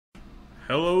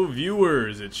Hello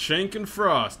viewers, it's Shank and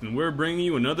Frost, and we're bringing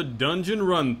you another dungeon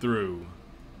run-through.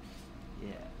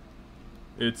 Yeah.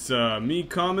 It's me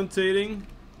commentating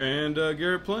and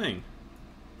Garrett playing.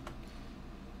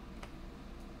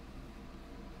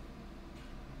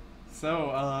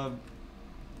 So,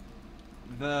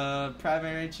 the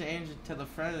primary change to the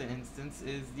front of the instance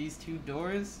is these two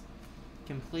doors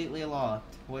completely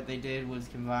locked. What they did was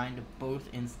combined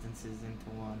both instances into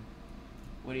one.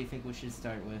 What do you think we should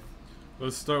start with?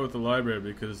 Let's start with the library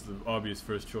because it's the obvious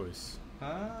first choice.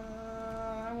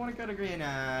 I want to go to green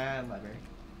library.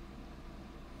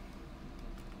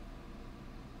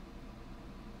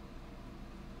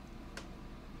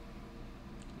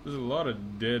 There's a lot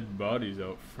of dead bodies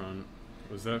out front.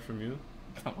 Was that from you?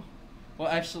 Oh. Well,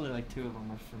 actually, like two of them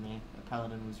were for me. The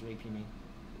paladin was raping me.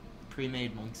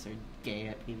 Pre-made monks are gay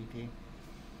at PvP.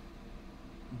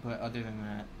 But other than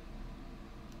that,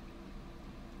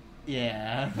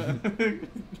 yeah.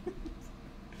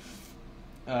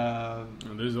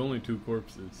 There's only two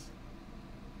corpses.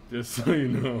 Just so you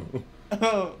know.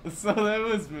 Oh, so that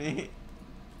was me.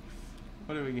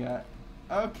 What do we got?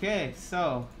 Okay,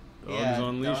 so Dogs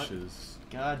on leashes.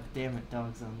 God damn it,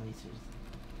 dogs on leashes.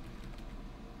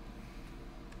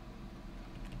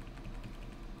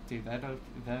 Dude, that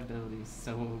ability is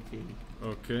so OP.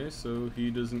 Okay, so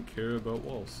he doesn't care about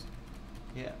walls.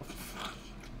 Yeah.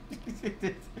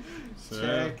 So,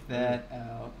 check that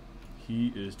out.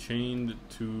 He is chained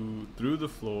through the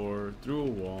floor, through a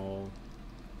wall.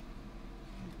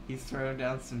 He's throwing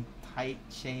down some tight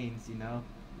chains, you know?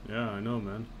 Yeah, I know,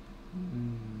 man.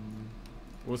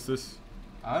 What's this?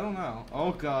 I don't know.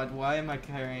 Oh god, why am I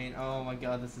carrying... Oh my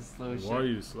god, this is slow as shit. Why are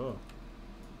you slow?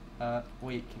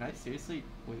 Wait, can I seriously...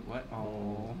 Wait, what?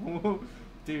 Oh.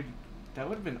 Dude, that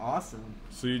would have been awesome.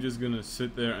 So you're just gonna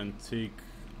sit there and take...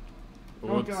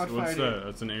 Oh god, what's fire that?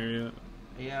 That's an area?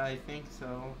 Yeah, I think so.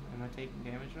 Am I taking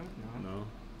damage from it? No. No.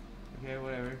 Okay,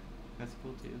 whatever. That's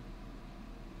cool too.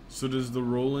 So does the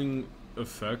rolling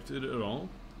affect it at all?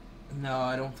 No,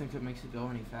 I don't think it makes it go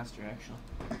any faster,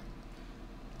 actually.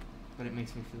 But it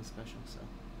makes me feel special, so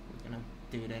we're gonna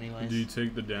do it anyways. Do you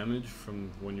take the damage from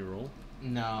when you roll?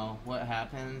 No, what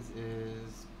happens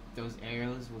is those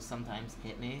arrows will sometimes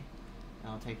hit me,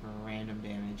 and I'll take random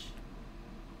damage.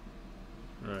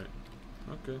 Right.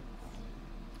 Okay.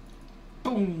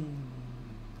 Boom!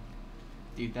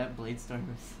 Dude, that blade storm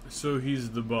was... So he's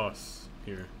the boss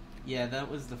here. Yeah, that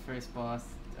was the first boss.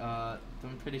 I'm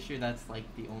pretty sure that's like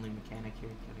the only mechanic here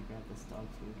to grab this dog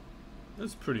food.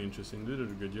 That's pretty interesting. They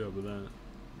did a good job with that.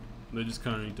 They just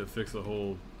kind of need to fix the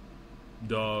whole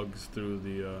dogs through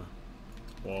the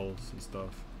walls and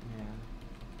stuff. Yeah.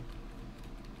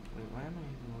 Wait, why am I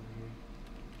even over here?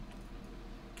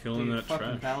 Killing Dude, that fucking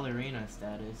trash. ballerina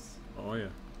status. Oh yeah.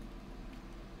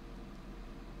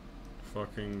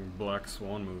 Fucking Black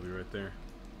Swan movie right there.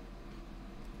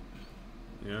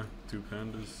 Yeah, two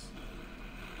pandas.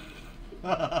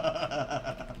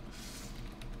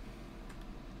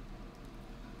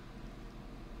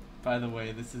 By the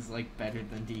way, this is like better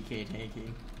than DK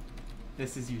tanking.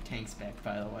 This is your tank spec,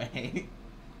 by the way.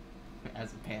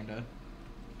 As a panda.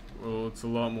 Well, it's a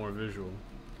lot more visual.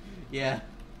 Yeah.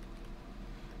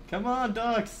 Come on,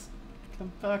 dogs!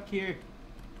 Come back here.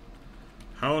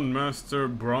 Houndmaster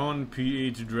Brawn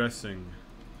PH dressing.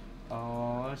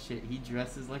 Oh shit, he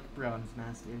dresses like a bronze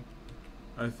master.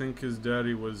 I think his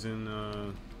daddy was in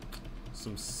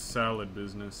some salad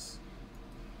business.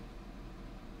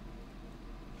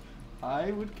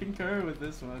 I would concur with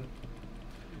this one.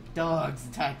 Dogs,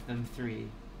 attack them 3.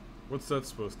 What's that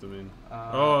supposed to mean?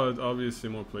 Oh, it's obviously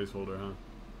more placeholder, huh?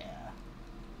 Yeah.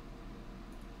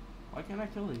 Why can't I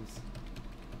kill these?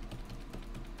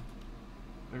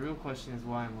 The real question is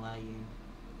why I'm lagging.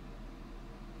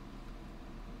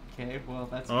 Okay, well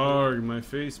that's Oh, my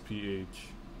face, PH.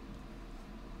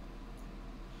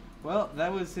 Well,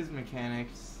 that was his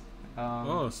mechanics.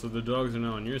 Oh, so the dogs are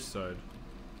now on your side.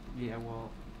 Yeah, well...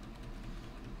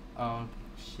 Oh,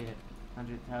 shit.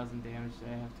 100,000 damage that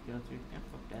I have to go through. Yeah,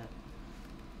 fuck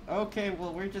that. Okay,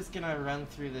 well, we're just gonna run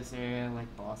through this area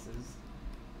like bosses.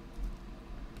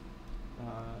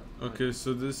 Okay,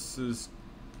 so this is...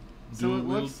 So it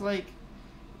looks like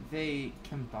they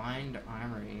combined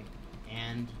armory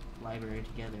and library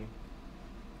together.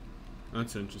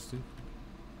 That's interesting.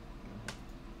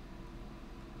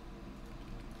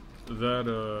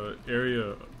 That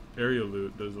area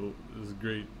loot is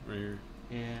great right here.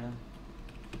 Yeah.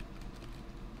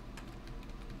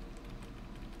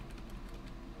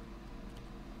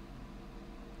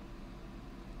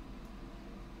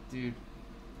 Dude,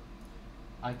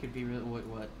 I could be real. What?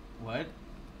 What?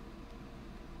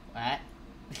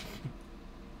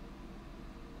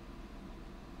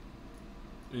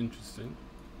 Interesting.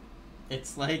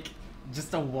 It's like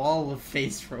just a wall of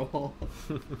face roll.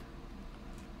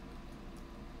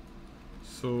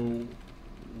 So,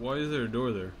 why is there a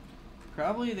door there?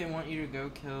 Probably they want you to go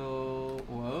kill...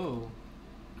 Whoa.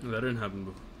 That didn't happen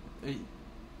before.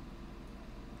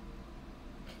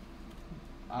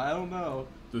 I don't know.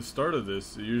 The start of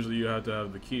this, usually you have to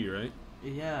have the key, right?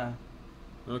 Yeah.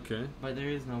 Okay. But there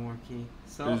is no more key.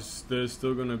 So Is there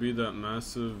still gonna be that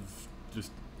massive,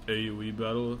 just AoE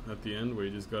battle at the end where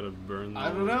you just gotta burn? I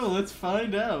don't know. Let's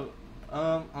find out.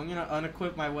 I'm gonna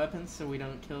unequip my weapons so we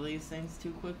don't kill these things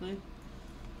too quickly.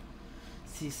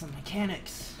 See some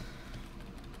mechanics.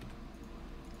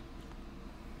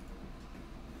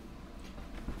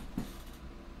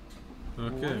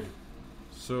 Okay. What?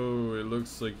 So it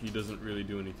looks like he doesn't really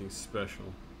do anything special.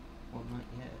 Well, not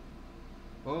yet.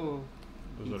 Oh.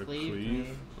 Was he that a cleaved cleave?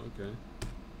 me. Okay.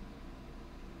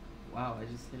 Wow, I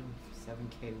just hit him for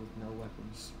 7k with no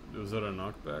weapons. Was that a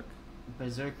knockback?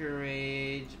 Berserker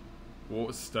Rage. What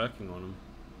was stacking on him?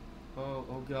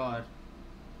 Oh god.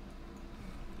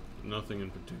 Nothing in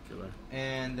particular.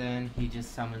 And then he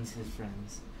just summons his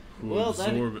friends. Who Well,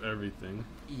 absorb everything.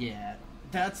 Yeah,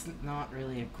 that's not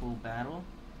really a cool battle.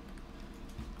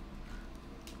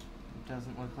 It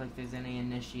doesn't look like there's any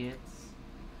initiates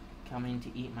coming to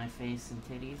eat my face and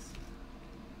titties.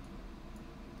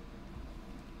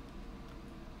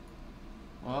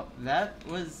 Well, that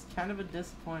was kind of a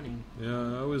disappointing.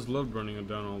 Yeah, I always loved running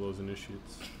down all those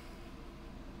initiates.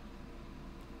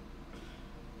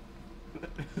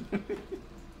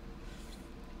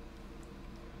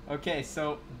 Okay,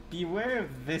 so beware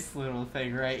of this little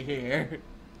thing right here.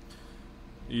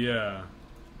 Yeah.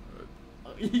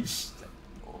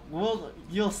 Well,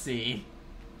 you'll see.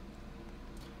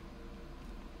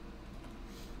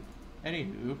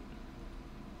 Anywho.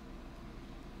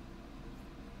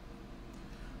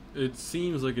 It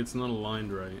seems like it's not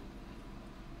aligned right.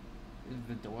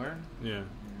 The door? Yeah. Yeah.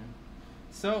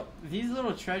 So, these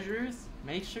little treasures,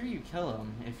 make sure you kill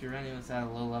them if you're running this at a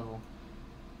low level.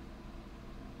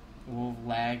 We'll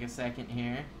lag a second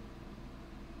here.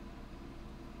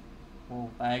 We'll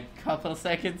lag a couple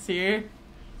seconds here.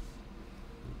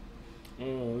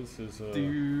 Oh, this is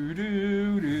Do,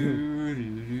 do, do,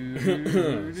 do,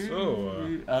 do, do,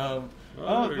 So,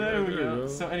 there we go.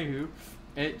 So, anywho,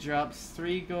 it drops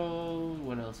 3 gold.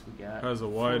 What else we got? has a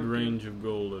wide 4 range of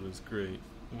gold and it's great.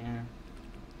 Yeah.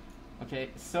 Okay,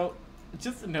 so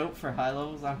just a note for high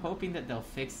levels. I'm hoping that they'll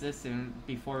fix this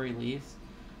before release.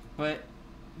 But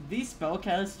these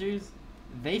spellcasters,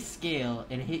 they scale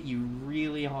and hit you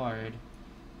really hard.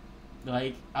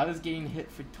 Like, I was getting hit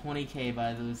for 20k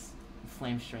by those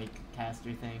Flame Strike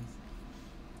caster things.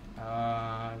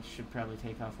 I should probably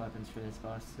take off weapons for this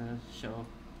boss to show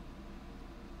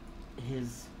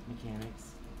his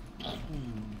mechanics.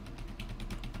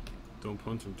 Don't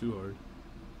punch him too hard.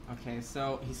 Okay,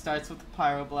 so he starts with the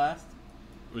Pyroblast.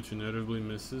 Which inevitably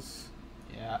misses.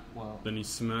 Yeah, well... Then he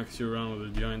smacks you around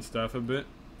with a giant staff a bit.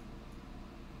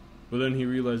 But then he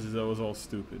realizes that was all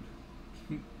stupid.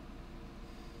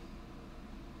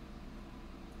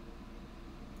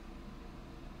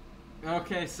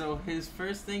 Okay, so his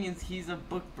first thing is he's a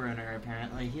book burner,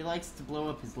 apparently. He likes to blow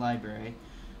up his library.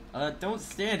 Don't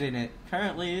stand in it.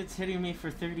 Currently, it's hitting me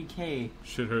for 30k.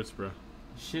 Shit hurts, bruh.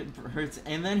 Shit hurts.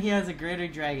 And then he has a Greater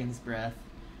Dragon's Breath,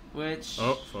 which...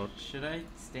 Oh, fuck. Should I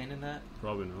stand in that?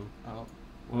 Probably no. Oh.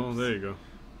 Well, whoops. there you go.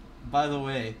 By the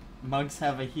way, monks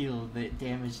have a heal that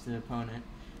damage the opponent.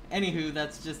 Anywho,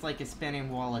 that's just like a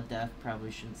spinning wall of death. Probably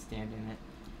shouldn't stand in it.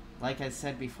 Like I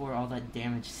said before, all that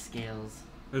damage scales.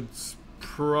 It's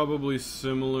probably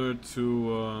similar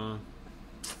to,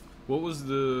 what was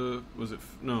the... Was it...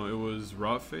 No, it was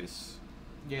Rot Face?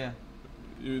 Yeah.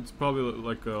 It's probably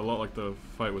like a lot like the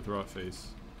fight with Rot Face.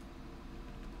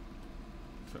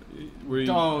 Where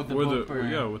you, Oh, the where book burn.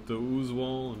 yeah, with the ooze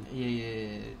wall. And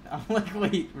Yeah. I'm like,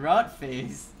 wait, Rot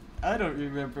Face? I don't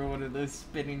remember one of those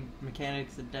spinning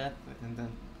mechanics of death. And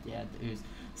then, yeah, the ooze.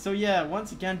 So yeah,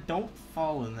 once again, don't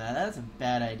fall in that. That's a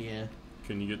bad idea.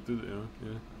 can you get through the...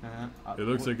 Yeah. It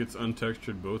looks like it's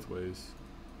untextured both ways.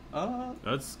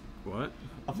 That's... What?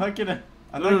 I'm not gonna...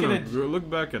 No. Look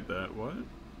back at that. What?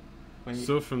 Wait.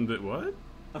 So from the... What?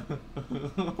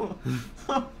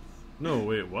 No,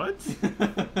 wait, what?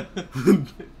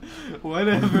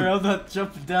 Whatever, I'm not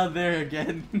jumping down there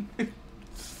again.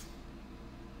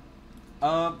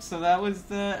 So that was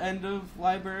the end of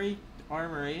Library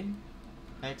Armory.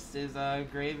 Next is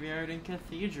Graveyard and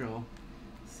Cathedral.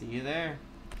 See you there.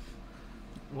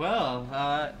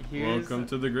 Well, here's... Welcome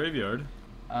to the graveyard.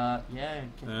 Yeah,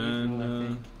 Cathedral,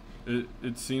 I think.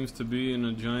 It seems to be in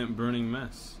a giant burning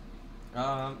mess.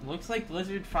 Looks like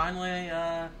Blizzard finally,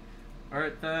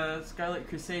 or the Scarlet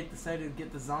Crusade decided to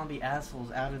get the zombie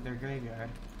assholes out of their graveyard.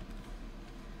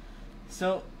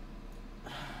 So,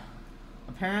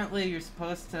 apparently you're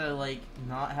supposed to, like,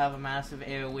 not have a massive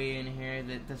AoE in here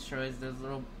that destroys those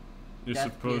little You're death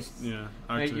supposed, beasts. yeah,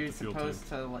 But activate you're the fuel supposed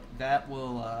tank. to, that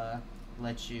will,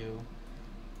 let you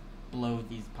blow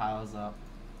these piles up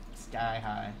sky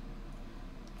high.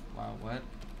 Wow, what?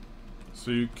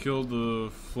 So you kill the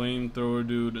flamethrower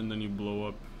dude, and then you blow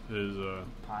up his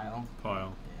Pile?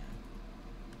 pile. Yeah.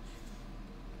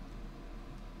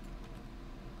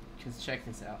 Because check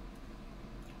this out.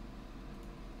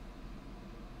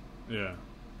 Yeah.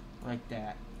 Like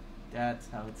that. That's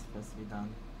how it's supposed to be done.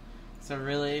 So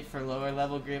really, for lower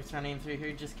level groups running through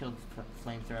here, just kill the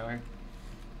flamethrower.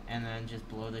 And then just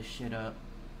blow this shit up.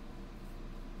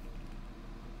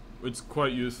 It's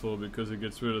quite useful because it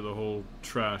gets rid of the whole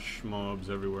trash mobs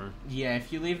everywhere. Yeah,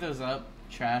 if you leave those up,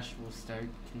 trash will start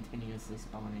continuously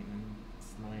spawning and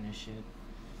it's annoying as shit.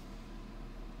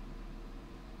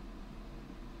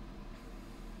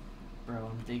 Bro,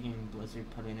 I'm digging Blizzard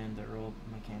putting in the roll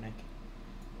mechanic.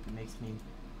 It makes me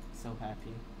so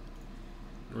happy.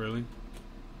 Really?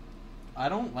 I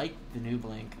don't like the new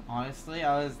Blink. Honestly,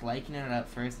 I was liking it at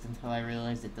first until I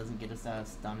realized it doesn't get us out of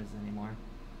stunners anymore.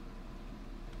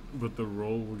 But the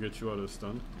roll will get you out of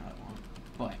stun? No, it won't.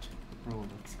 But, roll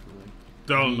looks cooler.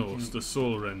 Dalnos, the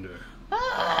soul render.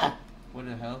 Ah! What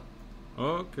the hell?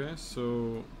 Okay,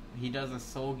 so... He does a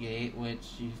soul gate, which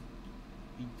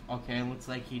okay, looks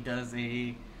like he does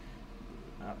a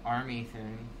army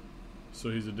thing. So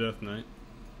he's a death knight.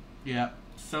 Yeah.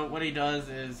 So what he does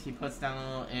is he puts down a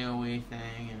little AoE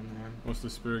thing, and then What's the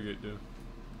spirit gate do?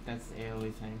 that's the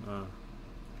AoE thing.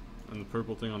 And the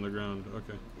purple thing on the ground.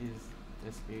 Okay. Is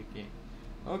the spirit gate.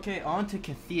 Okay, on to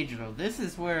Cathedral. This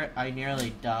is where I nearly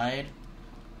died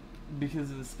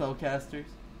because of the spellcasters.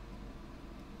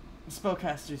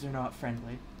 Spellcasters are not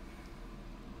friendly.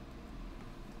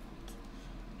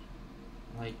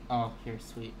 Like, oh, here,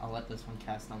 sweet. I'll let this one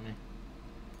cast on me.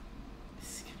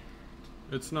 This is gonna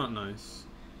hurt. It's not nice.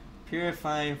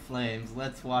 Purifying Flames.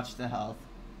 Let's watch the health.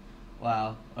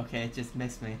 Wow. Okay, it just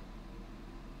missed me.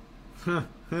 I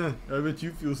bet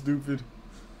you feel stupid.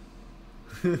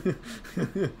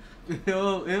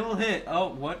 It'll hit. Oh,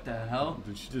 what the hell?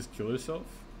 Did she just kill herself?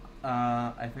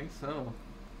 I think so.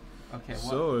 Okay, what?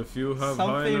 So, if you have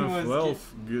high Something enough was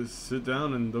wealth, sit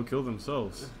down and they'll kill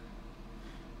themselves.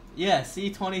 Yeah,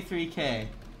 C23K.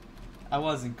 I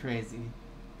wasn't crazy.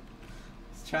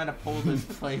 I was trying to pull this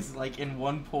place like in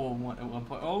one pull at one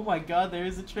point. Oh my god, there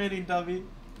is a trading dummy.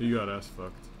 You got ass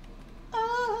fucked. Ah.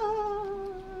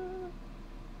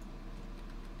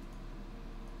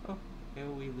 Oh,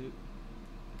 AoE loot.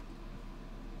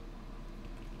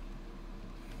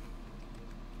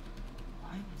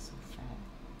 Why am I so fat?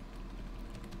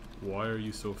 Why are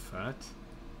you so fat?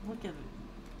 Look at it.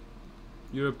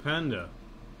 You're a panda.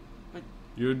 But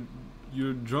You're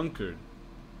a drunkard.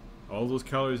 All those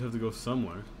calories have to go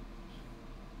somewhere.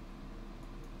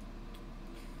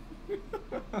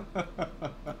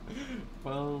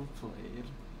 well played.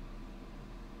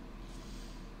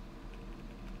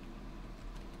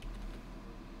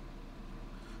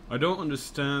 I don't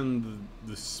understand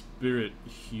the spirit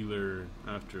healer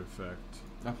after effect.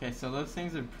 Okay, so those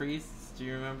things are priests. Do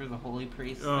you remember the holy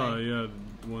priest Oh thing? yeah,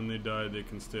 when they die, they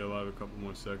can stay alive a couple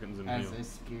more seconds and As heal. a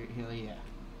spirit healer, yeah.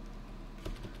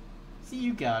 See,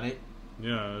 you got it.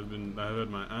 Yeah, I've had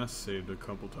my ass saved a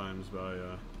couple times by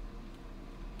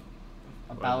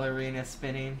A ballerina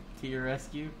spinning to your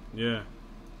rescue. yeah.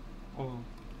 Oh.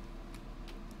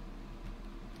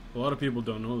 A lot of people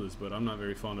don't know this, but I'm not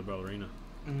very fond of ballerina.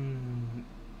 Mm,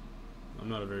 I'm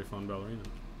not a very fond ballerina.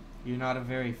 you're not a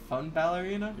very fun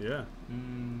ballerina? Yeah.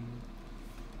 Mm.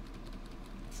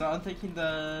 So I'm thinking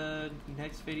the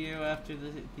next video after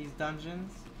these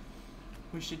dungeons,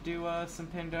 we should do some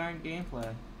Pandaren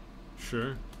gameplay.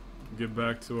 Sure. Get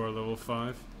back to our level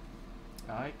 5.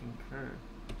 I concur.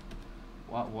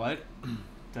 What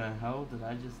the hell did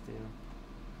I just do?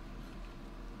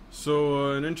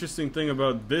 So, an interesting thing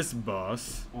about this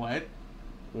boss... What?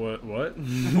 What?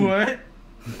 What?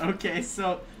 Okay,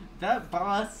 so that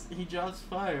boss, he drops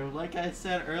fire. Like I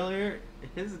said earlier,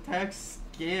 his attacks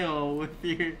scale with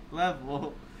your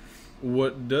level.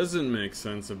 What doesn't make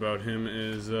sense about him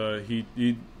is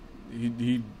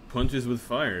he punches with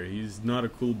fire. He's not a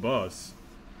cool boss.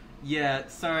 Yeah,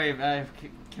 sorry, I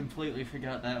completely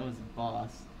forgot that was a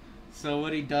boss. So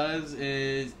what he does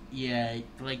is, yeah,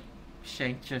 like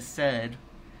Shank just said,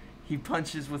 he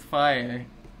punches with fire,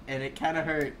 and it kind of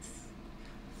hurts.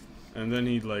 and then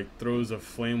he like throws a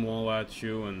flame wall at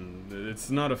you, and it's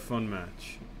not a fun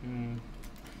match.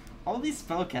 All these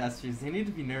spellcasters, they need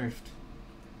to be nerfed.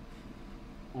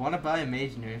 Want to buy a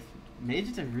mage nerf?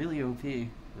 Mages are really OP.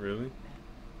 Really?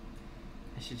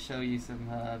 I should show you some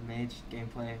mage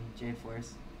gameplay in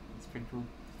J-Force. It's pretty cool.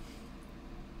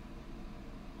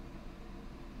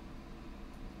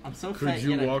 I'm so Could fat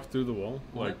you yet walk through the wall?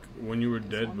 What? Like when you were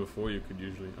This dead one? before, you could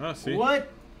usually. Ah, see. What?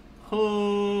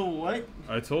 Oh, what?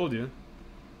 I told you.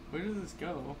 Where does this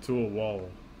go? To a wall.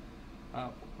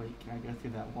 Oh, wait, can I go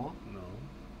through that wall? No.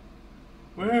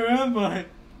 Where am I?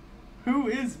 Who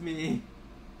is me?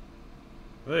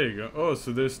 There you go. Oh,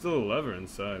 so there's still a lever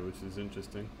inside, which is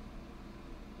interesting.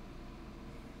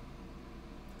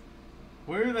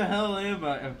 Where the hell am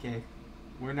I? Okay,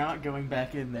 we're not going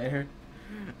back in there.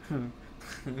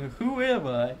 Who am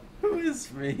I? Who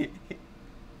is me?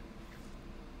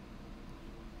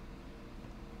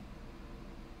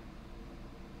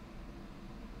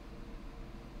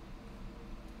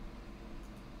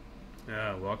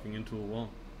 Yeah, walking into a wall.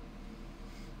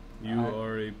 You I-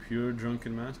 are a pure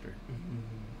drunken master.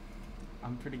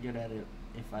 I'm pretty good at it,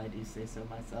 if I do say so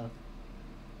myself.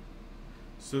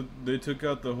 So they took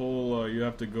out the whole, you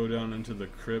have to go down into the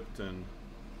crypt and...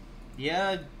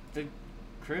 Yeah, the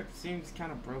crypt seems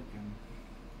kind of broken.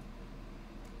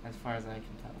 As far as I can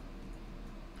tell.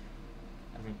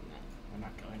 I think, no, we're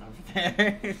not going over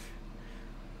there.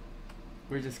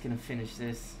 We're just gonna finish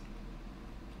this.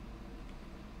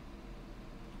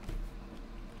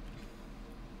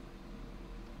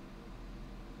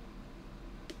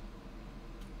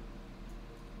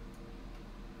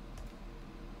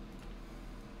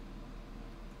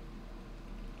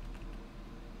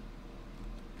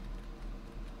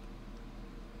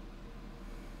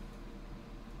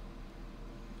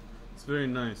 It's very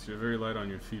nice. You're very light on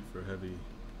your feet for a heavy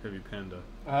panda.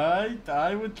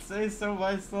 I would say so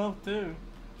myself too.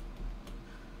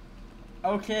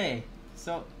 Okay,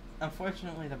 so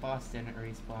unfortunately the boss didn't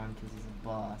respawn because he's a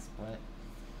boss, but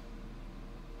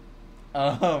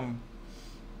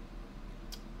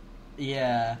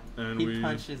yeah, And he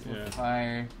punches with yeah.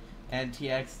 fire, and he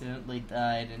accidentally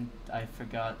died, and I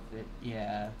forgot that.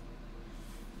 Yeah,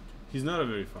 He's not a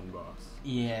very fun boss.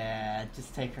 yeah,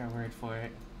 just take our word for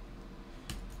it.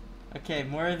 Okay,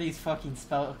 more of these fucking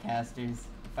spellcasters.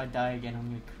 If I die again, I'm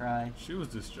gonna cry. She was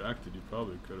distracted. You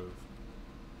probably could have.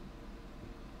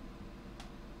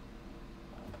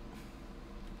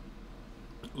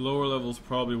 Lower levels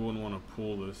probably wouldn't want to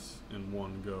pull this in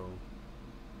one go.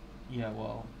 Yeah,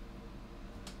 well,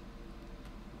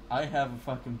 I have a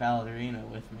fucking ballerina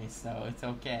with me, so it's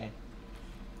okay.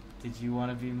 Did you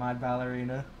want to be my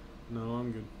ballerina? No,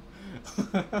 I'm good.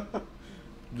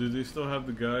 Do they still have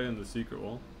the guy in the secret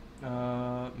wall?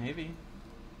 Maybe.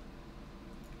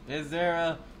 Is there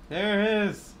a... There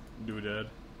is! Doodad.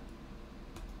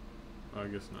 I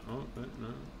guess not. Oh,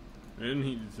 no. And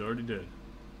he's already dead.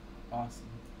 Awesome.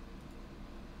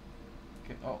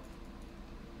 Okay, oh.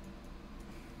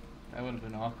 That would have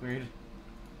been awkward.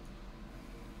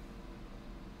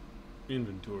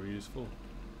 Inventory is full.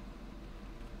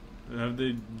 Have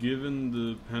they given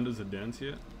the pandas a dance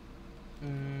yet?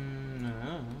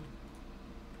 No.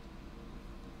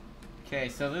 Okay,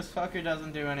 so this fucker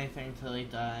doesn't do anything till he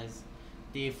dies.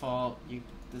 Default,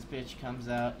 this bitch comes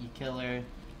out, you kill her,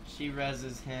 she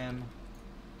reses him.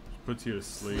 Puts you to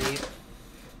sleep.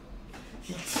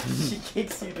 She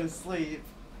kicks you to sleep.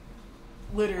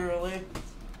 Literally.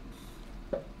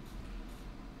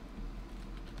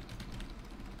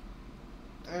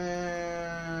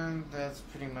 And that's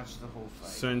pretty much the whole fight.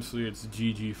 Essentially, it's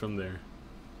GG from there.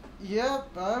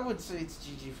 Yep, I would say it's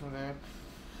GG from there.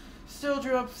 Still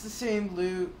drops the same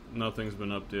loot. Nothing's been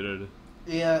updated.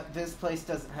 Yeah, this place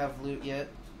doesn't have loot yet.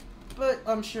 But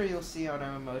I'm sure you'll see on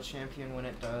MMO Champion when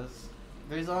it does.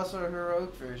 There's also a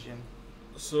heroic version.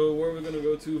 So where are we gonna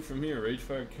go to from here?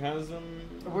 Ragefire Chasm?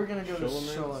 We're gonna go to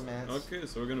Sholamance? Sholamance. Okay,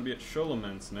 so we're gonna be at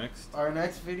Sholamance next. Our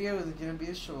next video is gonna be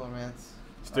a Sholamance.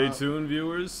 Stay tuned,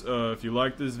 viewers. If you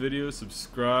like this video,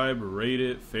 subscribe, rate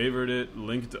it, favorite it,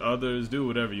 link it to others, do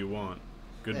whatever you want.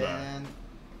 Goodbye. And